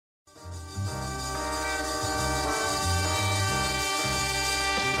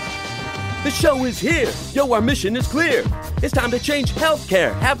The show is here. Yo, our mission is clear. It's time to change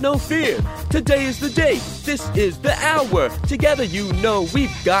healthcare. Have no fear. Today is the day. This is the hour. Together, you know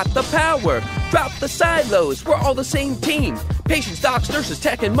we've got the power. Drop the silos. We're all the same team. Patients, docs, nurses,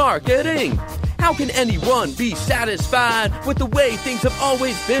 tech, and marketing. How can anyone be satisfied with the way things have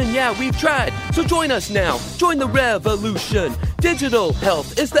always been? Yeah, we've tried. So join us now. Join the revolution. Digital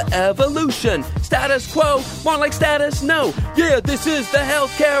health is the evolution. Status quo, more like status no. Yeah, this is the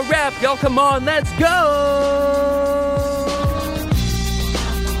healthcare rap. Y'all come on, let's go.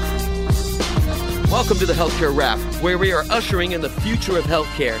 Welcome to the Healthcare Rap, where we are ushering in the future of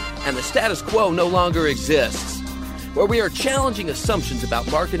healthcare and the status quo no longer exists. Where we are challenging assumptions about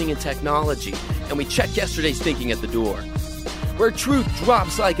marketing and technology, and we check yesterday's thinking at the door. Where truth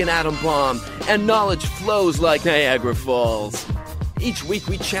drops like an atom bomb, and knowledge flows like Niagara Falls. Each week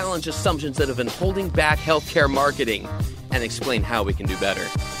we challenge assumptions that have been holding back healthcare marketing, and explain how we can do better.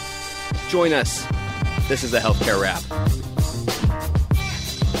 Join us. This is the Healthcare Rap.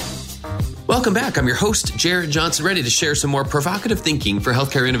 Welcome back. I'm your host, Jared Johnson, ready to share some more provocative thinking for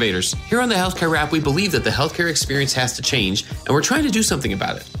healthcare innovators. Here on the Healthcare Rap, we believe that the healthcare experience has to change, and we're trying to do something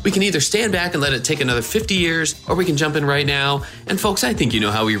about it. We can either stand back and let it take another 50 years, or we can jump in right now. And folks, I think you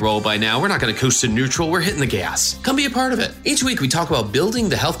know how we roll by now. We're not going to coast to neutral. We're hitting the gas. Come be a part of it. Each week, we talk about building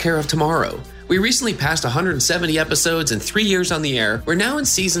the healthcare of tomorrow. We recently passed 170 episodes and 3 years on the air. We're now in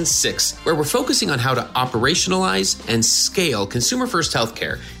season 6, where we're focusing on how to operationalize and scale consumer-first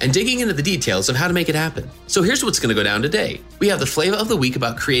healthcare and digging into the details of how to make it happen. So here's what's going to go down today. We have the flavor of the week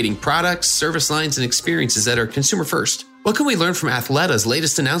about creating products, service lines, and experiences that are consumer-first. What can we learn from Athleta's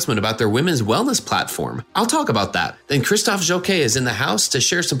latest announcement about their women's wellness platform? I'll talk about that. Then Christophe Joquet is in the house to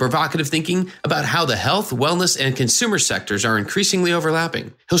share some provocative thinking about how the health, wellness, and consumer sectors are increasingly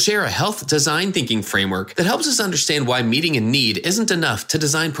overlapping. He'll share a health design thinking framework that helps us understand why meeting a need isn't enough to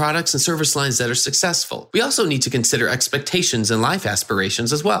design products and service lines that are successful. We also need to consider expectations and life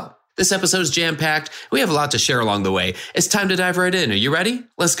aspirations as well. This episode is jam-packed. We have a lot to share along the way. It's time to dive right in. Are you ready?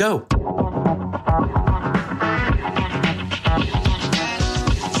 Let's go.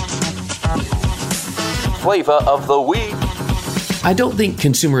 Flavor of the week. I don't think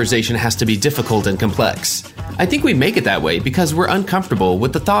consumerization has to be difficult and complex. I think we make it that way because we're uncomfortable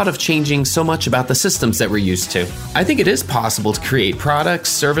with the thought of changing so much about the systems that we're used to. I think it is possible to create products,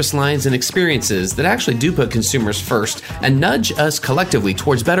 service lines, and experiences that actually do put consumers first and nudge us collectively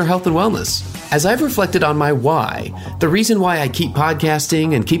towards better health and wellness. As I've reflected on my why, the reason why I keep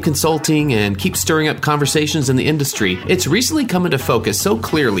podcasting and keep consulting and keep stirring up conversations in the industry, it's recently come into focus so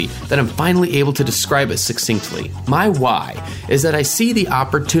clearly that I'm finally able to describe it succinctly. My why is that I see the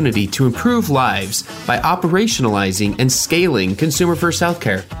opportunity to improve lives by operationalizing and scaling consumer-first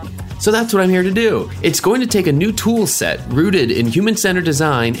healthcare. So that's what I'm here to do. It's going to take a new tool set rooted in human-centered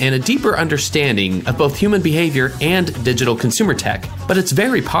design and a deeper understanding of both human behavior and digital consumer tech. But it's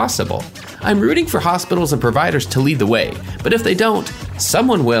very possible. I'm rooting for hospitals and providers to lead the way, but if they don't,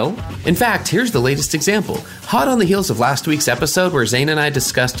 someone will. In fact, here's the latest example. Hot on the heels of last week's episode where Zane and I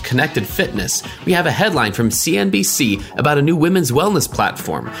discussed connected fitness, we have a headline from CNBC about a new women's wellness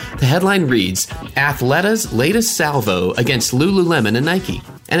platform. The headline reads, Athleta's latest salvo against Lululemon and Nike.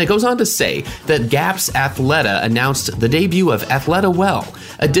 And it goes on to say that Gap's Athleta announced the debut of Athleta Well,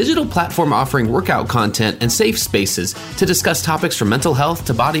 a digital platform offering workout content and safe spaces to discuss topics from mental health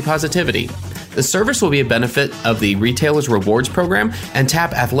to body positivity. The service will be a benefit of the Retailer's Rewards program and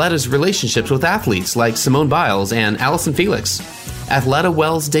tap Athleta's relationships with athletes like Simone Biles and Allison Felix. Athleta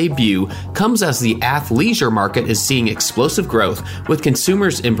Well's debut comes as the athleisure market is seeing explosive growth with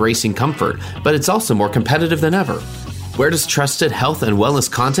consumers embracing comfort, but it's also more competitive than ever. Where does trusted health and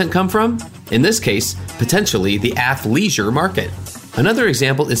wellness content come from? In this case, potentially the athleisure market. Another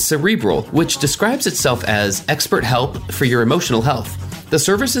example is Cerebral, which describes itself as expert help for your emotional health. The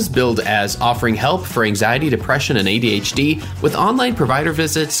service is billed as offering help for anxiety, depression, and ADHD with online provider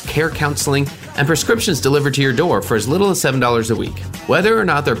visits, care counseling, and prescriptions delivered to your door for as little as $7 a week. Whether or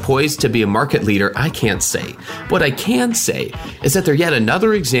not they're poised to be a market leader, I can't say. What I can say is that they're yet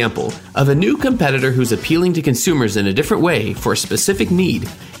another example of a new competitor who's appealing to consumers in a different way for a specific need.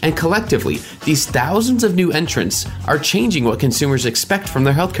 And collectively, these thousands of new entrants are changing what consumers expect from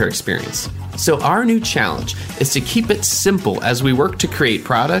their healthcare experience. So our new challenge is to keep it simple as we work to create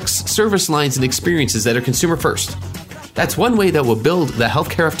products, service lines, and experiences that are consumer first. That's one way that will build the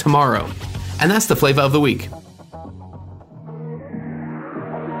healthcare of tomorrow. And that's the flavor of the week.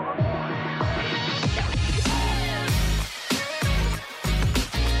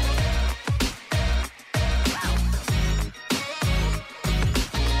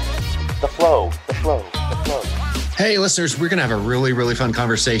 Hey, listeners, we're going to have a really, really fun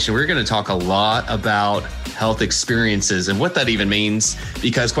conversation. We're going to talk a lot about health experiences and what that even means,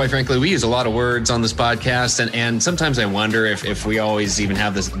 because quite frankly, we use a lot of words on this podcast, and sometimes I wonder if we always even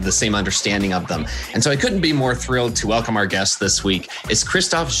have the same understanding of them. And so I couldn't be more thrilled to welcome our guest this week. It's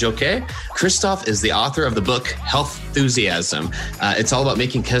Christophe Joquet. Christophe is the author of the book Healthuthusiasm. It's all about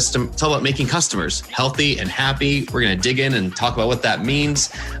making customers healthy and happy. We're going to dig in and talk about what that means.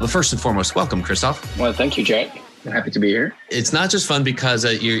 But first and foremost, welcome, Christophe. Well, thank you, Jack. I'm happy to be here. It's not just fun because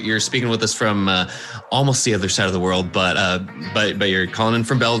you're speaking with us from almost the other side of the world, but you're calling in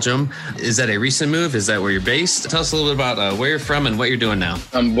from Belgium. Is that a recent move? Is that where you're based? Tell us a little bit about where you're from and what you're doing now.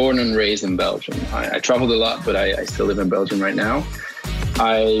 I'm born and raised in Belgium. I traveled a lot, but I still live in Belgium right now.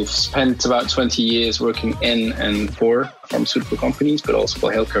 I've spent about 20 years working in and for pharmaceutical companies, but also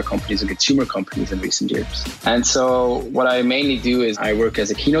for healthcare companies and consumer companies in recent years. And so what I mainly do is I work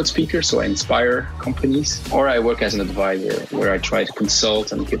as a keynote speaker, so I inspire companies, or I work as an advisor where I try to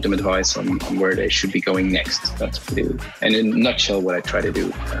consult and give them advice on where they should be going next. That's pretty, and in a nutshell, what I try to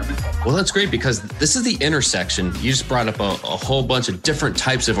do. Well, that's great because this is the intersection. You just brought up a whole bunch of different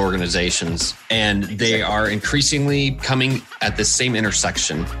types of organizations, and they are increasingly coming at the same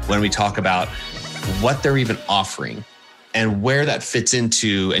intersection when we talk about what they're even offering and where that fits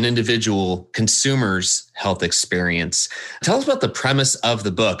into an individual consumer's health experience. Tell us about the premise of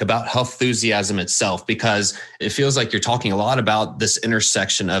the book, about Healthuthusiasm itself, because it feels like you're talking a lot about this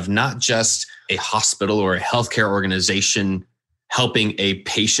intersection of not just a hospital or a healthcare organization helping a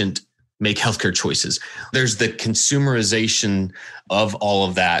patient make healthcare choices. There's the consumerization of all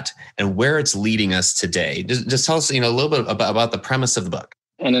of that and where it's leading us today. Just tell us, a little bit about the premise of the book.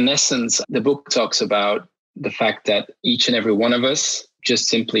 And in essence, the book talks about the fact that each and every one of us just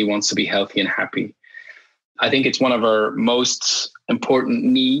simply wants to be healthy and happy. I think it's one of our most important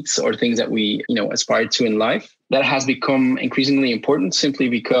needs or things that we, aspire to in life. That has become increasingly important simply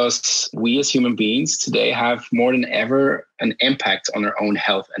because we as human beings today have more than ever an impact on our own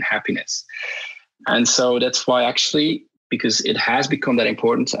health and happiness. And so that's why actually, because it has become that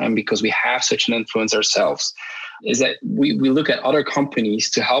important and because we have such an influence ourselves, is that we look at other companies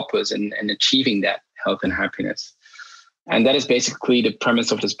to help us in achieving that health and happiness. And that is basically the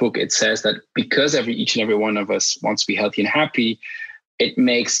premise of this book. It says that because each and every one of us wants to be healthy and happy, it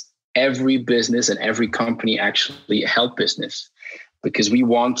makes every business and every company actually a health business. Because we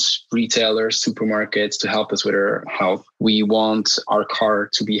want retailers, supermarkets to help us with our health. We want our car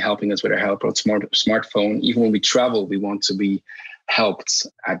to be helping us with our health, or smartphone. Even when we travel, we want to be helped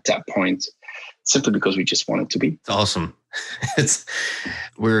at that point, simply because we just want it to be. It's awesome.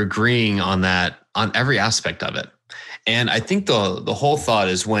 We're agreeing on that, on every aspect of it. And I think the whole thought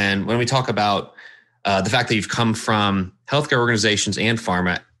is when we talk about the fact that you've come from healthcare organizations and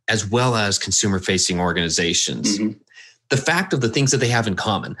pharma, as well as consumer-facing organizations, the fact of the things that they have in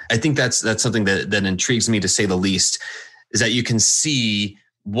common, I think that's something that intrigues me, to say the least, is that you can see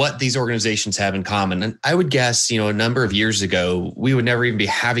what these organizations have in common. And I would guess, a number of years ago, we would never even be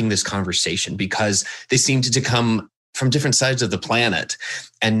having this conversation because they seemed to come from different sides of the planet.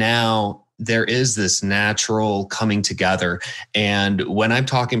 And now there is this natural coming together. And when I'm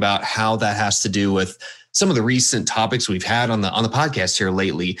talking about how that has to do with some of the recent topics we've had on the podcast here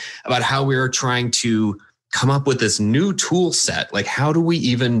lately, about how we're trying to come up with this new tool set, like how do we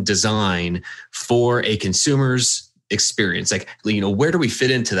even design for a consumer's experience? Like, where do we fit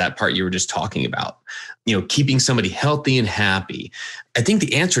into that part you were just talking about? Keeping somebody healthy and happy. I think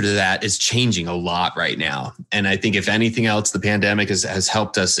the answer to that is changing a lot right now. And I think if anything else, the pandemic has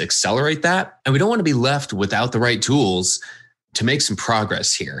helped us accelerate that. And we don't want to be left without the right tools to make some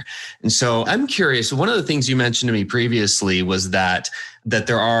progress here. And so I'm curious, one of the things you mentioned to me previously was that there's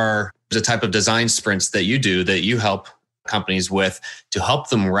a type of design sprints that you do, that you help companies with, to help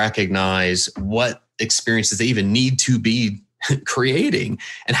them recognize what experiences they even need to be creating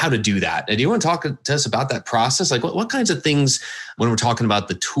and how to do that. And do you want to talk to us about that process? Like what kinds of things, when we're talking about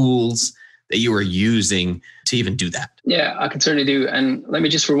the tools that you are using to even do that? Yeah, I can certainly do. And let me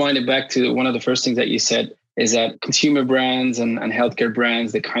just rewind it back to one of the first things that you said, is that consumer brands and healthcare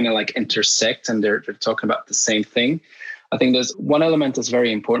brands, they kind of like intersect and they're talking about the same thing. I think there's one element that's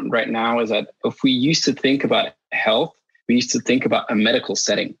very important right now, is that if we used to think about health, we used to think about a medical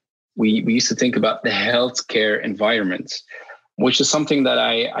setting. We used to think about the healthcare environment, which is something that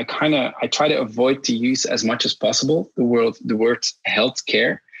I try to avoid to use as much as possible, the word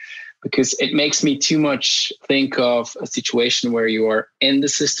healthcare, because it makes me too much think of a situation where you are in the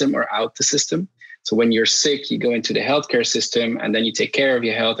system or out the system. So when you're sick, you go into the healthcare system and then you take care of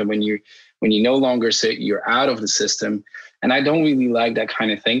your health. And when you're no longer sick, you're out of the system. And I don't really like that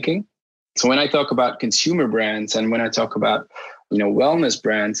kind of thinking. So when I talk about consumer brands and when I talk about, wellness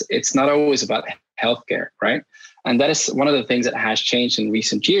brands, it's not always about healthcare, right? And that is one of the things that has changed in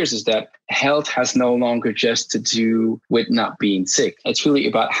recent years, is that health has no longer just to do with not being sick. It's really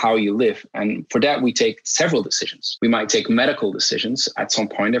about how you live. And for that, we take several decisions. We might take medical decisions at some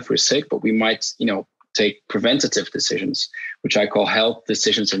point if we're sick, but we might, take preventative decisions, which I call health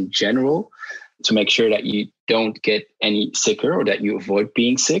decisions in general, to make sure that you don't get any sicker or that you avoid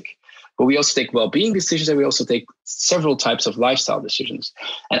being sick. But we also take well-being decisions, and we also take several types of lifestyle decisions.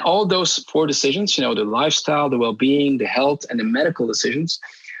 And all those 4 decisions, the lifestyle, the well-being, the health, and the medical decisions,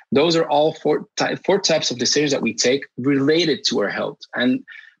 those are all four types of decisions that we take related to our health. And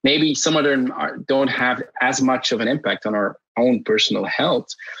maybe some of them don't have as much of an impact on our own personal health,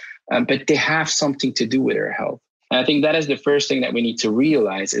 but they have something to do with our health. And I think that is the first thing that we need to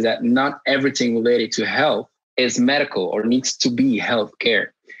realize, is that not everything related to health is medical or needs to be healthcare.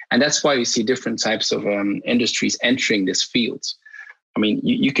 And that's why you see different types of industries entering this field. I mean,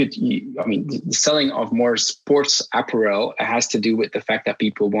 the selling of more sports apparel has to do with the fact that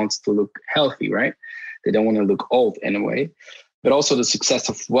people want to look healthy, right? They don't want to look old in a way. But also the success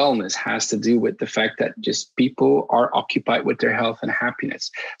of wellness has to do with the fact that just people are occupied with their health and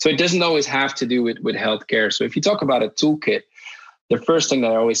happiness. So it doesn't always have to do with healthcare. So if you talk about a toolkit, the first thing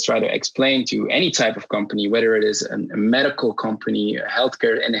that I always try to explain to any type of company, whether it is a medical company, a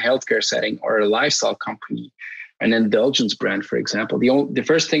healthcare setting, or a lifestyle company, an indulgence brand, for example, the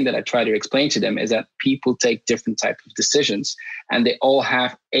first thing that I try to explain to them is that people take different types of decisions, and they all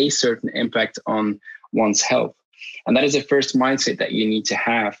have a certain impact on one's health. And that is the first mindset that you need to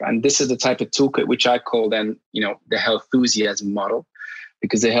have. And this is the type of toolkit which I call then, the Healthhusiasm model,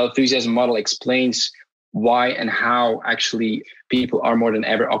 because the Healthhusiasm model explains why and how actually people are more than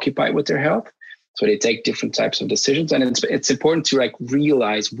ever occupied with their health. So they take different types of decisions. And it's important to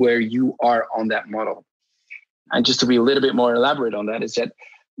realize where you are on that model. And just to be a little bit more elaborate on that, is that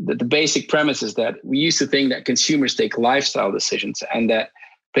the basic premise is that we used to think that consumers take lifestyle decisions and that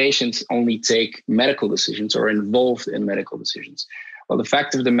patients only take medical decisions or are involved in medical decisions. Well, the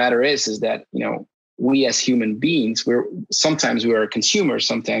fact of the matter is that, we as human beings, sometimes we are a consumer,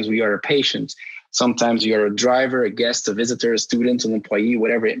 sometimes we are a patient, sometimes you are a driver, a guest, a visitor, a student, an employee,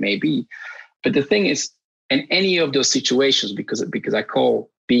 whatever it may be. But the thing is, in any of those situations, because I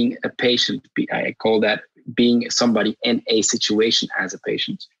call being a patient, I call that being somebody in a situation as a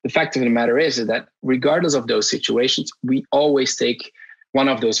patient. The fact of the matter is that regardless of those situations, we always take one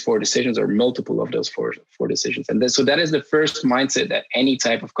of those 4 decisions or multiple of those four decisions. And so that is the first mindset that any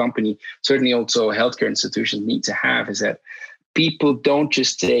type of company, certainly also healthcare institutions, need to have, is that people don't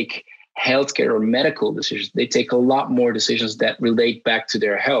just take healthcare or medical decisions. They take a lot more decisions that relate back to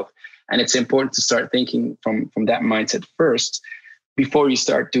their health. And it's important to start thinking from that mindset first before you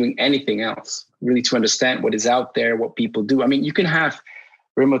start doing anything else, really to understand what is out there, what people do. I mean, you can have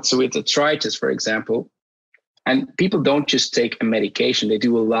rheumatoid arthritis, for example, and people don't just take a medication. They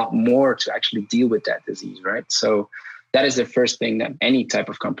do a lot more to actually deal with that disease, right? So that is the first thing that any type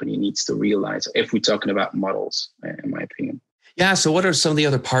of company needs to realize if we're talking about models, in my opinion. Yeah. So what are some of the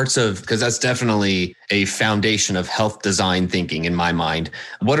other parts because that's definitely a foundation of health design thinking in my mind.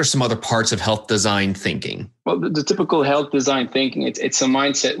 What are some other parts of health design thinking? Well, the typical health design thinking, it's a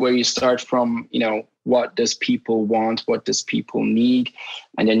mindset where you start from, what does people want? What does people need?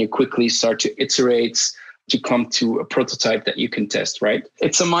 And then you quickly start to iterate to come to a prototype that you can test, right?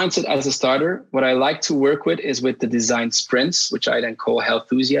 It's a mindset as a starter. What I like to work with is with the design sprints, which I then call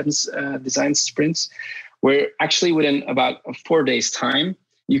Healthhusiasm design sprints, where actually within about 4 days' time,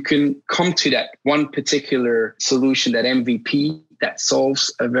 you can come to that one particular solution, that MVP that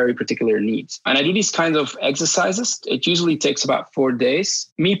solves a very particular need. And I do these kinds of exercises. It usually takes about 4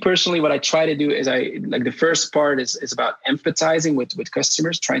 days. Me personally, what I try to do is the first part is about empathizing with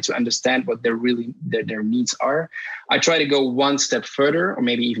customers, trying to understand what their needs are. I try to go one step further, or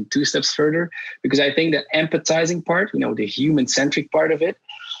maybe even 2 steps further, because I think that empathizing part, the human-centric part of it,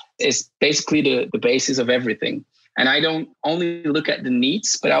 is basically the basis of everything. And I don't only look at the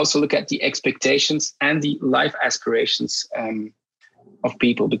needs, but I also look at the expectations and the life aspirations of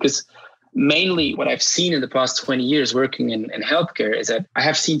people. Because mainly what I've seen in the past 20 years working in healthcare is that I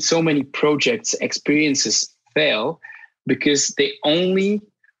have seen so many projects, experiences fail because they only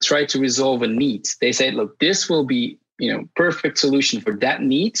try to resolve a need. They say, look, this will be, perfect solution for that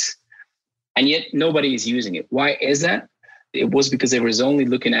need. And yet nobody is using it. Why is that? It was because they was only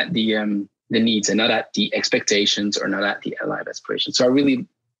looking at the needs and not at the expectations or not at the life aspirations. So I really,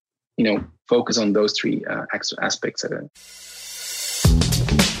 focus on those 3 aspects of it.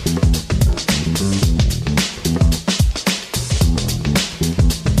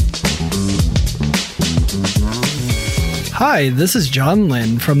 Hi, this is John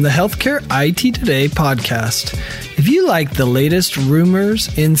Lynn from the Healthcare IT Today podcast. If you like the latest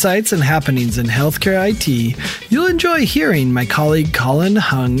rumors, insights, and happenings in healthcare IT, you'll enjoy hearing my colleague Colin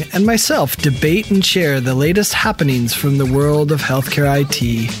Hung and myself debate and share the latest happenings from the world of healthcare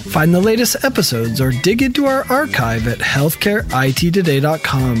IT. Find the latest episodes or dig into our archive at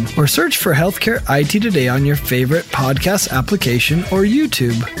healthcareittoday.com or search for Healthcare IT Today on your favorite podcast application or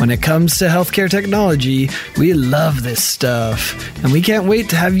YouTube. When it comes to healthcare technology, we love this stuff, and we can't wait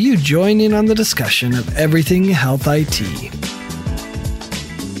to have you join in on the discussion of everything health IT.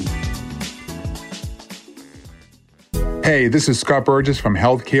 Hey, this is Scott Burgess from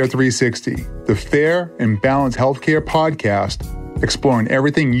Healthcare 360, the fair and balanced healthcare podcast, exploring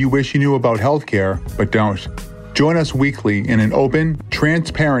everything you wish you knew about healthcare, but don't. Join us weekly in an open,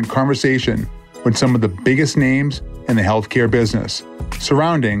 transparent conversation with some of the biggest names in the healthcare business,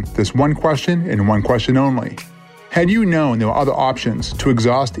 surrounding this one question and one question only. Had you known there were other options to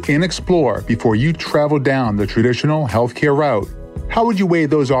exhaust and explore before you traveled down the traditional healthcare route, how would you weigh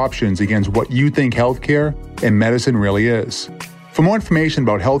those options against what you think healthcare and medicine really is? For more information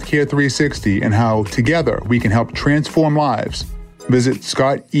about Healthcare 360 and how together we can help transform lives, visit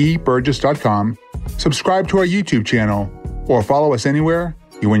scotteburgess.com, subscribe to our YouTube channel, or follow us anywhere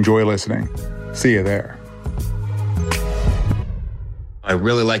you enjoy listening. See you there. I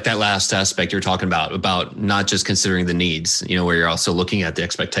really like that last aspect you're talking about not just considering the needs, where you're also looking at the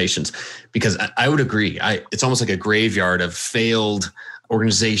expectations, because I would agree. It's almost like a graveyard of failed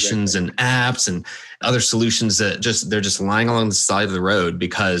organizations and apps and other solutions that they're just lying along the side of the road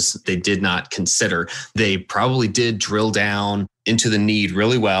because they did not consider. They probably did drill down into the need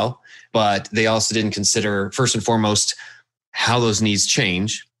really well, but they also didn't consider, first and foremost, how those needs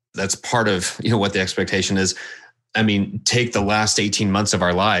change. That's part of, what the expectation is. I mean, take the last 18 months of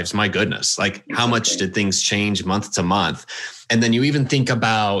our lives. My goodness, how much did things change month to month? And then you even think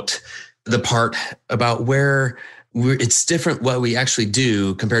about the part about where it's different what we actually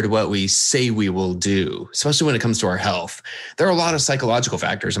do compared to what we say we will do, especially when it comes to our health. There are a lot of psychological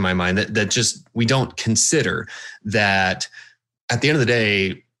factors in my mind that just we don't consider, that at the end of the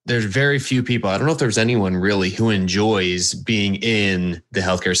day, there's very few people, I don't know if there's anyone really who enjoys being in the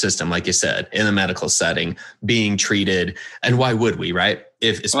healthcare system, like you said, in a medical setting, being treated. And why would we, right?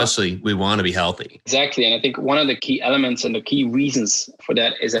 If especially we want to be healthy. Exactly. And I think one of the key elements and the key reasons for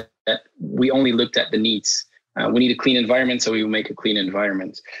that is that we only looked at the needs. We need a clean environment, so we will make a clean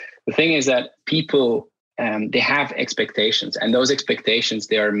environment. The thing is that people, they have expectations, and those expectations,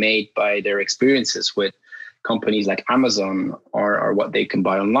 they are made by their experiences with companies like Amazon, or what they can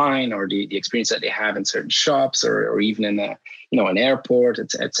buy online, or the experience that they have in certain shops, or even in an airport,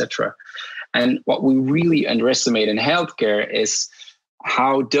 etc. And what we really underestimate in healthcare is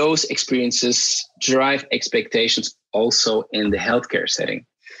how those experiences drive expectations also in the healthcare setting.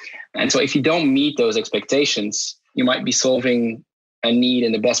 And so if you don't meet those expectations, you might be solving a need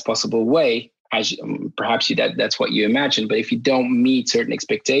in the best possible way, that's what you imagine. But if you don't meet certain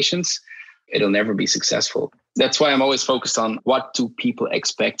expectations, it'll never be successful. That's why I'm always focused on what do people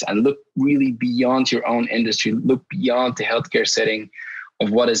expect, and look really beyond your own industry, look beyond the healthcare setting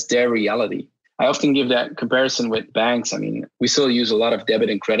of what is their reality. I often give that comparison with banks. I mean, we still use a lot of debit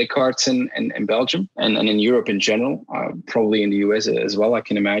and credit cards in Belgium and in Europe in general, probably in the US as well, I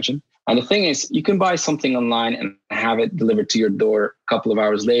can imagine. And the thing is, you can buy something online and have it delivered to your door a couple of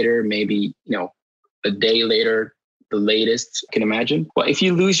hours later, maybe, a day later, the latest, you can imagine. But if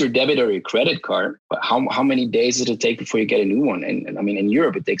you lose your debit or your credit card, how many days does it take before you get a new one? And I mean, in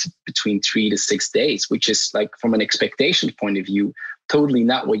Europe, it takes between 3 to 6 days, which is, from an expectation point of view, totally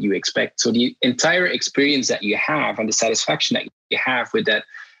not what you expect. So the entire experience that you have and the satisfaction that you have with that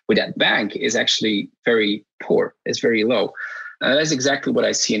bank is actually very poor. It's very low. That's exactly what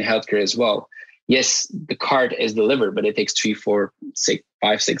I see in healthcare as well. Yes, the card is delivered, but it takes 3, 4,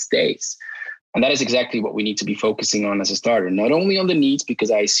 5, 6 days. And that is exactly what we need to be focusing on as a starter, not only on the needs,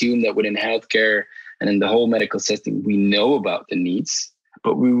 because I assume that within healthcare and in the whole medical system, we know about the needs,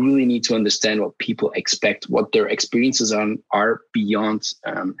 but we really need to understand what people expect, what their experiences are beyond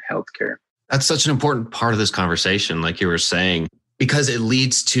healthcare. That's such an important part of this conversation, like you were saying, because it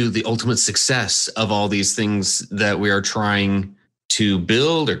leads to the ultimate success of all these things that we are trying to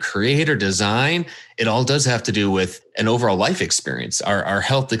build or create or design. It all does have to do with an overall life experience. Our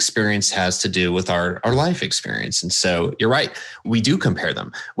health experience has to do with our life experience. And so you're right. We do compare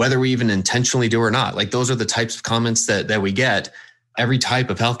them, whether we even intentionally do or not. Those are the types of comments that we get every type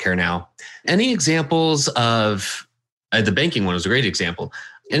of healthcare now. Any examples of the banking one was a great example.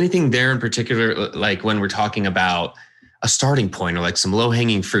 Anything there in particular, like when we're talking about a starting point or some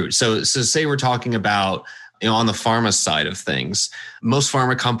low-hanging fruit. So say we're talking about on the pharma side of things. Most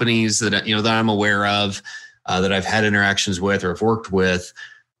pharma companies that that I'm aware of, that I've had interactions with or have worked with,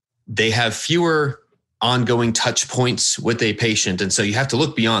 they have fewer ongoing touch points with a patient. And so you have to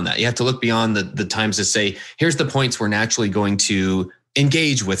look beyond that. You have to look beyond the times to say, here's the points we're naturally going to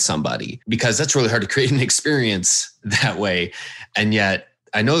engage with somebody, because that's really hard to create an experience that way. And yet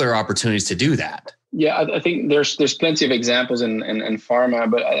I know there are opportunities to do that. Yeah, I think there's plenty of examples in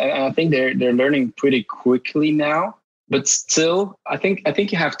pharma, but I think they're learning pretty quickly now. But still, I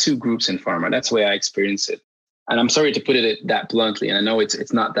think you have two groups in pharma. That's the way I experience it. And I'm sorry to put it that bluntly, and I know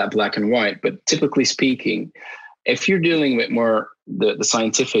it's not that black and white, but typically speaking, if you're dealing with more the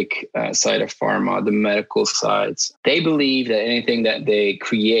scientific side of pharma, the medical sides, they believe that anything that they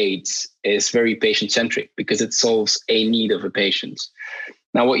create is very patient-centric because it solves a need of a patient.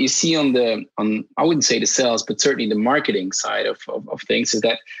 Now, what you see on I wouldn't say the sales, but certainly the marketing side of things is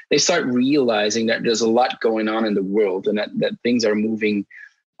that they start realizing that there's a lot going on in the world and that things are moving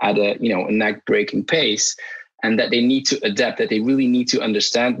at a neck-breaking pace, and that they need to adapt, that they really need to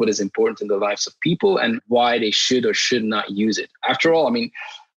understand what is important in the lives of people and why they should or should not use it. After all, I mean,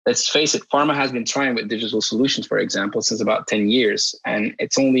 let's face it, pharma has been trying with digital solutions, for example, since about 10 years. And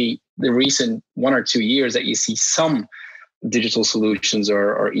it's only the recent 1 or 2 years that you see some digital solutions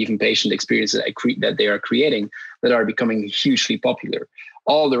or even patient experiences that they are creating that are becoming hugely popular.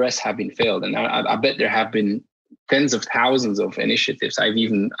 All the rest have been failed. And I bet there have been tens of thousands of initiatives. I've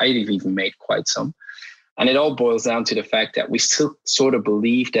even made quite some. And it all boils down to the fact that we still sort of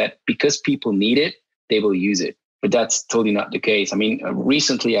believe that because people need it, they will use it. But that's totally not the case. I mean,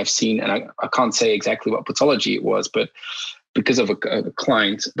 recently I've seen, and I can't say exactly what pathology it was, but because of a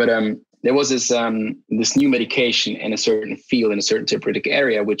client, but there was this new medication in a certain field, in a certain therapeutic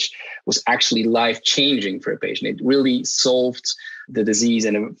area, which was actually life-changing for a patient. It really solved the disease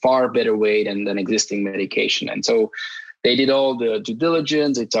in a far better way than existing medication. And so they did all the due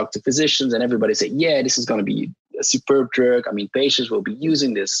diligence, they talked to physicians, and everybody said, yeah, this is going to be a superb drug. I mean, patients will be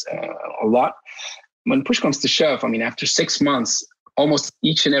using this a lot. When push comes to shove, I mean, after 6 months, almost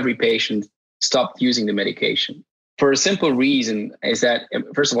each and every patient stopped using the medication. For a simple reason is that,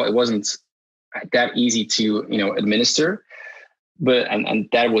 first of all, it wasn't that easy to, administer. But and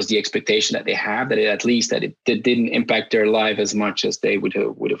that was the expectation that they have, that it didn't impact their life as much as they would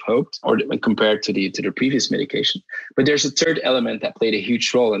have hoped, or compared to the previous medication. But there's a third element that played a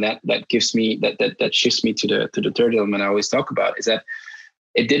huge role, and that shifts me to the third element I always talk about, is that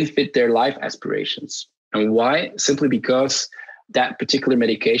it didn't fit their life aspirations. And why? Simply because that particular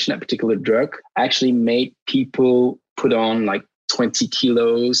medication, that particular drug, actually made people put on like 20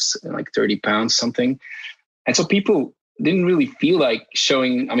 kilos, like 30 pounds, something. And so people didn't really feel like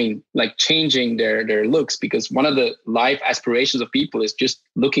changing their looks, because one of the life aspirations of people is just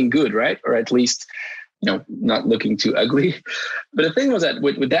looking good, right? Or at least, not looking too ugly. But the thing was that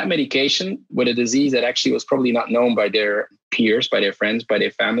with that medication, with a disease that actually was probably not known by their peers, by their friends, by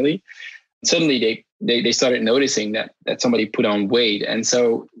their family, suddenly they started noticing that somebody put on weight. And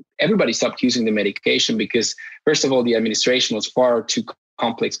so everybody stopped using the medication because, first of all, the administration was far too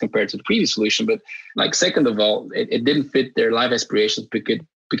complex compared to the previous solution. But second of all, it didn't fit their life aspirations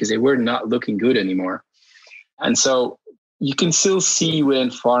because they were not looking good anymore. And so you can still see within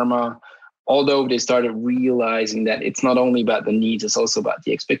pharma, although they started realizing that it's not only about the needs, it's also about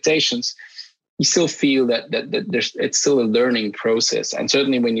the expectations, you still feel that it's still a learning process. And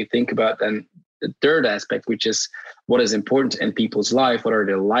certainly when you think about then the third aspect, which is what is important in people's life, what are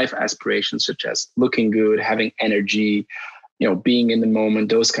their life aspirations, such as looking good, having energy, being in the moment,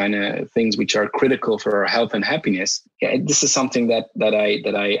 those kind of things which are critical for our health and happiness. Yeah, this is something that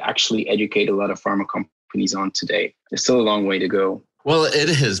I actually educate a lot of pharma companies on today. There's still a long way to go. Well, it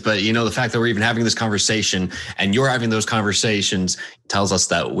is. But, the fact that we're even having this conversation and you're having those conversations tells us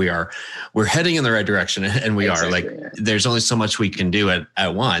that we're heading in the right direction. And we exactly, are. There's only so much we can do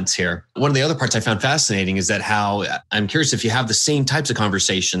at once here. One of the other parts I found fascinating is that how I'm curious if you have the same types of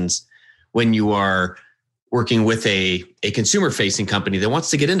conversations when you are working with a consumer-facing company that wants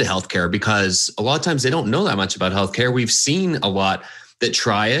to get into healthcare, because a lot of times they don't know that much about healthcare. We've seen a lot that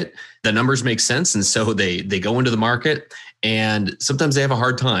try it. The numbers make sense. And so they go into the market, and sometimes they have a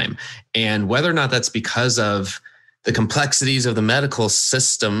hard time. And whether or not that's because of the complexities of the medical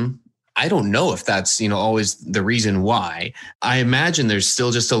system, I don't know if that's, always the reason why. I imagine there's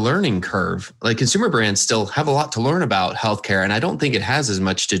still just a learning curve. Consumer brands still have a lot to learn about healthcare. And I don't think it has as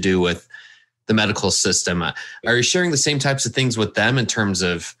much to do with the medical system. Are you sharing the same types of things with them in terms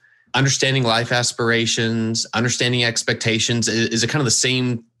of understanding life aspirations, understanding expectations? Is it kind of the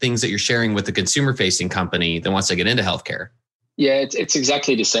same things that you're sharing with the consumer-facing company that wants to get into healthcare? Yeah, it's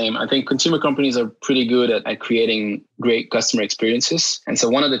exactly the same. I think consumer companies are pretty good at creating great customer experiences. And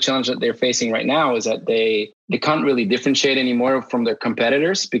so one of the challenges that they're facing right now is that they can't really differentiate anymore from their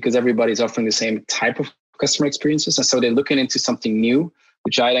competitors because everybody's offering the same type of customer experiences. And so they're looking into something new,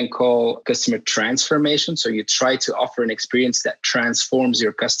 which I then call customer transformation. So you try to offer an experience that transforms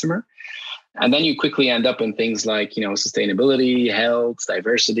your customer. And then you quickly end up in things like, sustainability, health,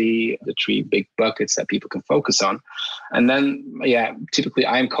 diversity, the 3 big buckets that people can focus on. And then, typically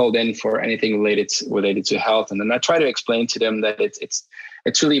I'm called in for anything related to health. And then I try to explain to them that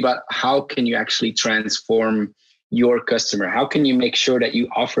it's really about how can you actually transform your customer? How can you make sure that you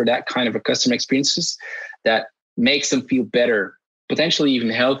offer that kind of a customer experiences that makes them feel better, potentially even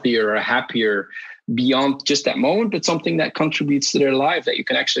healthier or happier beyond just that moment, but something that contributes to their life, that you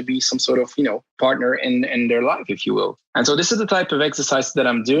can actually be some sort of, partner in their life, if you will. And so this is the type of exercise that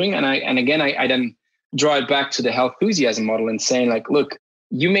I'm doing. And I then draw it back to the health enthusiasm model and saying like, look,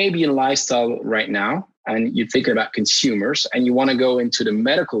 you may be in lifestyle right now and you're thinking about consumers and you want to go into the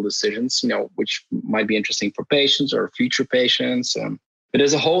medical decisions, which might be interesting for patients or future patients. But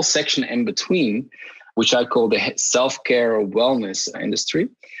there's a whole section in between, which I call the self-care or wellness industry,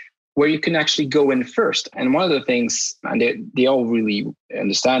 where you can actually go in first. And one of the things, and they all really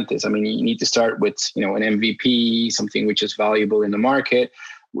understand this, I mean, you need to start with, an MVP, something which is valuable in the market,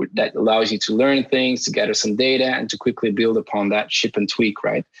 that allows you to learn things, to gather some data, and to quickly build upon that, ship and tweak,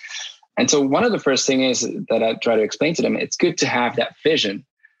 right? And so one of the first things is that I try to explain to them, it's good to have that vision,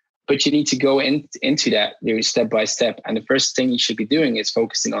 but you need to go into that step by step. And the first thing you should be doing is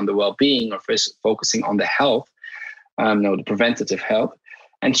focusing on the well-being, or first focusing on the health, the preventative health,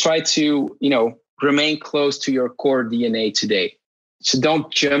 and try to, remain close to your core DNA today. So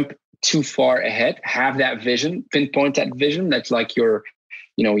don't jump too far ahead. Have that vision, pinpoint that vision. That's like your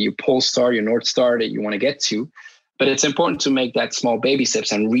pole star, your North Star that you want to get to. But it's important to make that small baby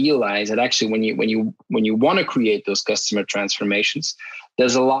steps and realize that actually when you want to create those customer transformations,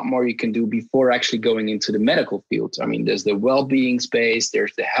 there's a lot more you can do before actually going into the medical field. I mean, there's the well-being space,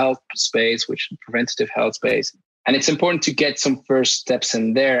 there's the health space, which is preventative health space. And it's important to get some first steps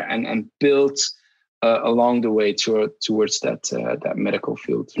in there and build along the way towards that medical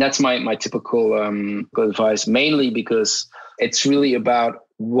field. That's my typical advice, mainly because it's really about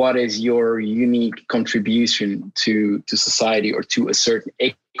what is your unique contribution to society or to a certain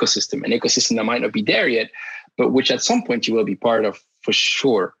ecosystem, an ecosystem that might not be there yet, but which at some point you will be part of for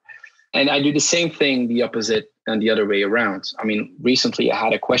sure. And I do the same thing, the opposite and the other way around. I mean, recently I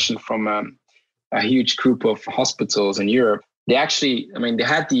had a question from a huge group of hospitals in Europe. They actually, they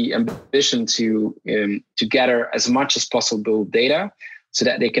had the ambition to gather as much as possible data so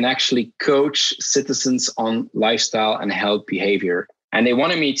that they can actually coach citizens on lifestyle and health behavior. And they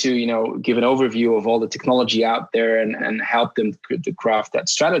wanted me to, give an overview of all the technology out there and help them to craft that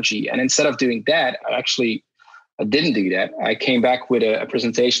strategy. And instead of doing that, I didn't do that. I came back with a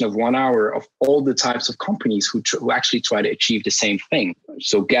presentation of 1 hour of all the types of companies who actually try to achieve the same thing.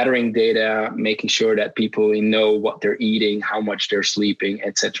 So gathering data, making sure that people know what they're eating, how much they're sleeping,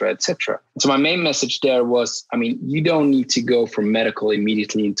 et cetera, et cetera. So my main message there was, you don't need to go from medical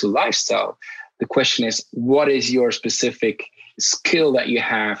immediately into lifestyle. The question is, what is your specific skill that you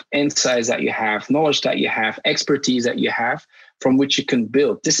have, insights that you have, knowledge that you have, expertise that you have, from which you can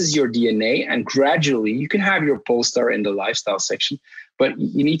build. This is your DNA, and gradually you can have your Polestar in the lifestyle section, but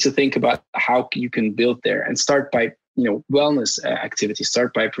you need to think about how you can build there and start by, wellness activities,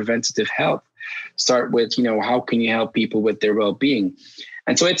 start by preventative health, start with, how can you help people with their well-being?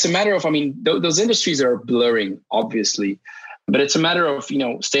 And so it's a matter of, those industries are blurring, obviously, but it's a matter of,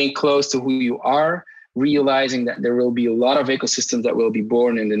 staying close to who you are, realizing that there will be a lot of ecosystems that will be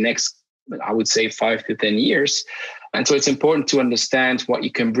born in the next, I would say, 5 to 10 years. And so it's important to understand what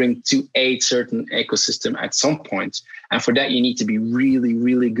you can bring to a certain ecosystem at some point. And for that, you need to be really,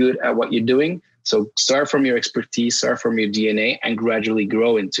 really good at what you're doing. So start from your expertise, start from your DNA, and gradually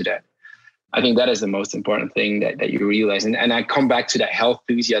grow into that. I think that is the most important thing that you realize. And I come back to that health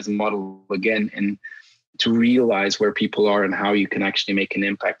enthusiasm model again, and to realize where people are and how you can actually make an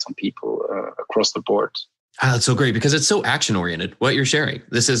impact on people across the board. That's so great, because it's so action oriented, what you're sharing.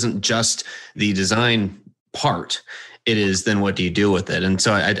 This isn't just the design part. It is then what do you do with it? And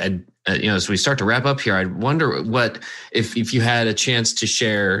so as we start to wrap up here, I'd wonder what, if you had a chance to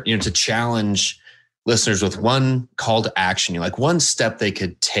share, to challenge listeners with one call to action, like one step they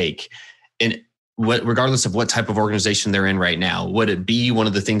could take, and regardless of what type of organization they're in right now, would it be one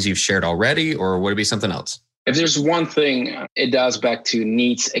of the things you've shared already, or would it be something else? If there's one thing, it does back to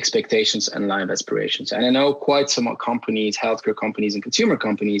needs, expectations, and life aspirations. And I know quite some companies, healthcare companies and consumer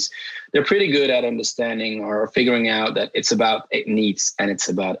companies, they're pretty good at understanding or figuring out that it's about needs and it's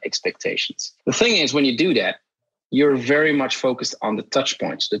about expectations. The thing is, when you do that, you're very much focused on the touch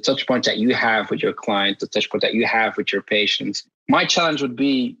points that you have with your client, the touch point that you have with your patients. My challenge would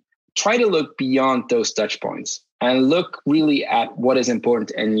be try to look beyond those touch points and look really at what is important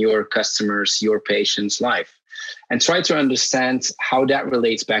in your customers, your patients' life, and try to understand how that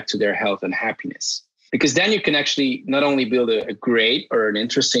relates back to their health and happiness. Because then you can actually not only build a great or an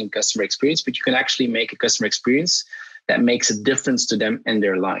interesting customer experience, but you can actually make a customer experience that makes a difference to them in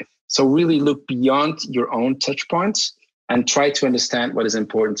their life. So really look beyond your own touch points and try to understand what is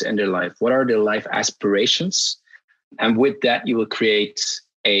important in their life. What are their life aspirations? And with that, you will create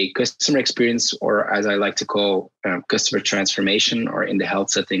a customer experience, or as I like to call customer transformation, or in the health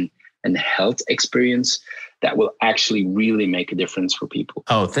setting, and health experience that will actually really make a difference for people.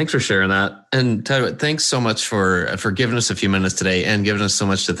 Oh, thanks for sharing that. And Tyler, thanks so much for giving us a few minutes today and giving us so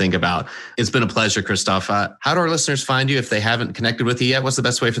much to think about. It's been a pleasure, Christophe. How do our listeners find you if they haven't connected with you yet? What's the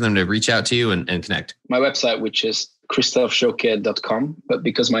best way for them to reach out to you and connect? My website, which is christophechauquet.com. But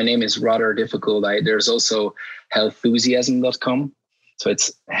because my name is rather difficult, there's also healthenthusiasm.com. So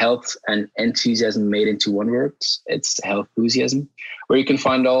it's health and enthusiasm made into one word. It's Healthenthusiasm, where you can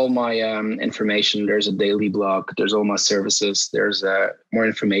find all my information. There's a daily blog. There's all my services. There's more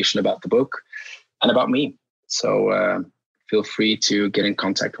information about the book and about me. So feel free to get in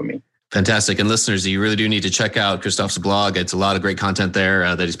contact with me. Fantastic. And listeners, you really do need to check out Christophe's blog. It's a lot of great content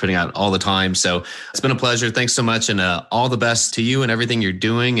there that he's putting out all the time. So it's been a pleasure. Thanks so much. And all the best to you and everything you're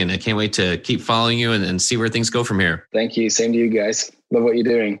doing. And I can't wait to keep following you and see where things go from here. Thank you. Same to you guys. Love what you're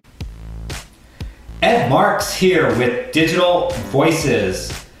doing. Ed Marks here with Digital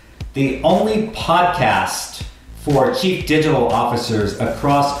Voices, the only podcast for chief digital officers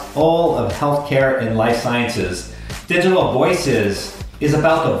across all of healthcare and life sciences. Digital Voices is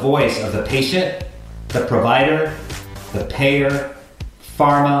about the voice of the patient, the provider, the payer,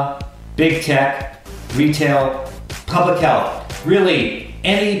 pharma, big tech, retail, public health, really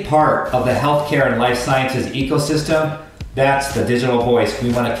any part of the healthcare and life sciences ecosystem. That's the digital voice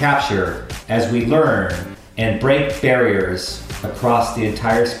we want to capture as we learn and break barriers across the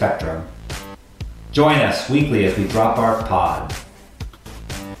entire spectrum. Join us weekly as we drop our pod.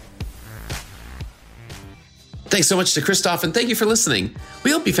 Thanks so much to Christophe, and thank you for listening.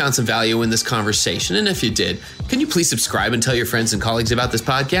 We hope you found some value in this conversation, and if you did, can you please subscribe and tell your friends and colleagues about this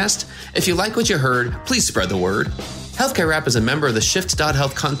podcast? If you like what you heard, please spread the word. Healthcare Rap is a member of the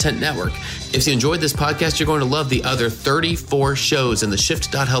Shift.Health Content Network. If you enjoyed this podcast, you're going to love the other 34 shows in the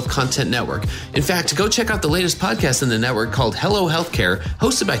Shift.Health Content Network. In fact, go check out the latest podcast in the network called Hello Healthcare,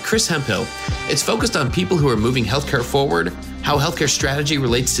 hosted by Chris Hemphill. It's focused on people who are moving healthcare forward, how healthcare strategy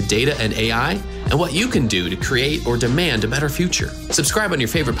relates to data and AI, and what you can do to create or demand a better future. Subscribe on your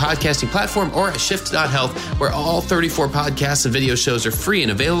favorite podcasting platform or at Shift.Health, where all 34 podcasts and video shows are free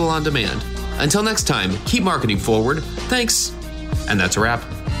and available on demand. Until next time, keep marketing forward. Thanks. And that's a wrap.